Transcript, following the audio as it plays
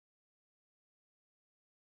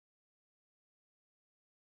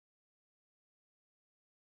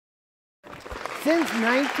Since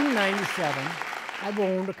 1997, I've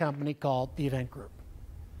owned a company called the Event Group.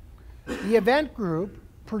 The Event Group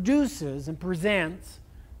produces and presents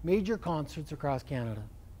major concerts across Canada.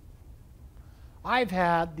 I've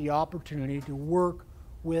had the opportunity to work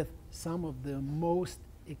with some of the most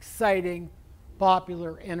exciting,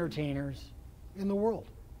 popular entertainers in the world.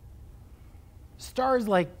 Stars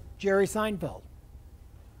like Jerry Seinfeld,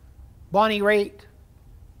 Bonnie Raitt,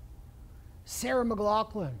 Sarah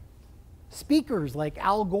McLachlan, speakers like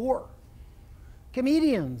Al Gore,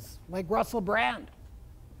 comedians like Russell Brand.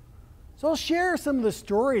 So I'll share some of the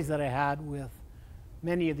stories that I had with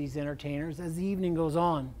many of these entertainers as the evening goes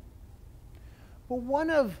on. But one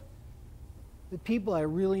of the people I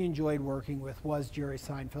really enjoyed working with was Jerry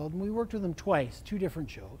Seinfeld, and we worked with him twice, 2 different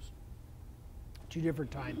shows, 2 different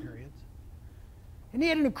time periods. And he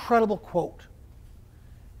had an incredible quote.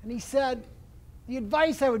 And he said, the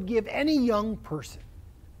advice I would give any young person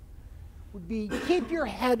would be keep your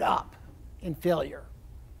head up in failure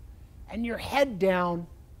and your head down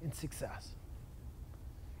in success.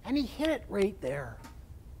 And he hit it right there.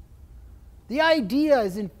 The idea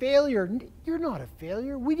is in failure, you're not a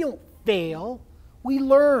failure. We don't fail. We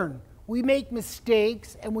learn. We make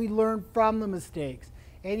mistakes and we learn from the mistakes.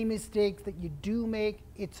 Any mistakes that you do make,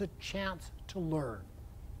 it's a chance to learn.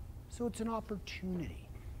 So it's an opportunity.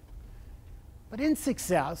 But in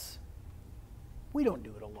success, we don't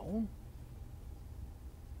do it alone.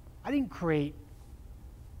 I didn't create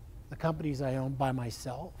the companies I own by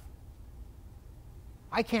myself.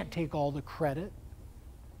 I can't take all the credit.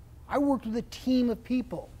 I worked with a team of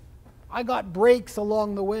people. I got breaks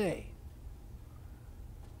along the way.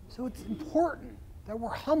 So it's important that we're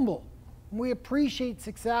humble and we appreciate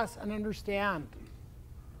success and understand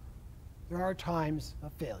there are times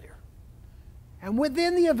of failure. And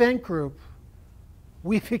within the Event Group,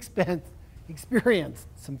 we've experienced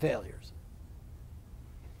some failures.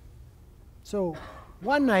 So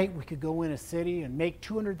one night we could go in a city and make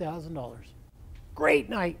 $200,000. Great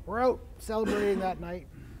night. We're out celebrating that night.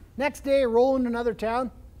 Next day, roll into another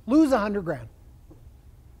town, lose 100 grand.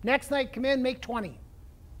 Next night, come in, make 20.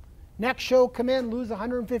 Next show, come in, lose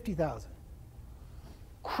 150,000.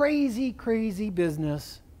 Crazy, crazy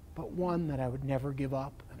business, but one that I would never give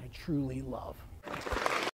up and I truly love.